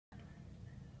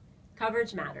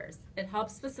Coverage matters. It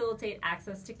helps facilitate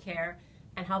access to care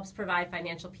and helps provide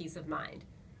financial peace of mind.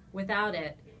 Without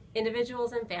it,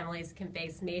 individuals and families can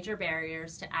face major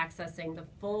barriers to accessing the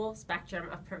full spectrum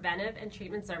of preventive and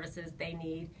treatment services they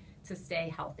need to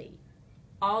stay healthy.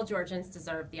 All Georgians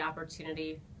deserve the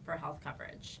opportunity for health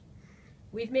coverage.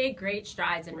 We've made great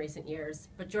strides in recent years,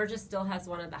 but Georgia still has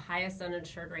one of the highest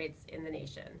uninsured rates in the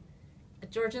nation. At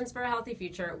Georgians for a Healthy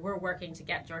Future, we're working to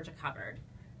get Georgia covered.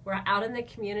 We're out in the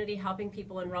community helping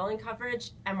people enroll in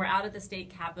coverage, and we're out at the state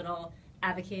capitol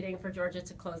advocating for Georgia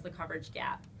to close the coverage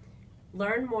gap.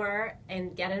 Learn more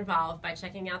and get involved by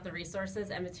checking out the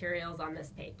resources and materials on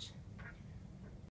this page.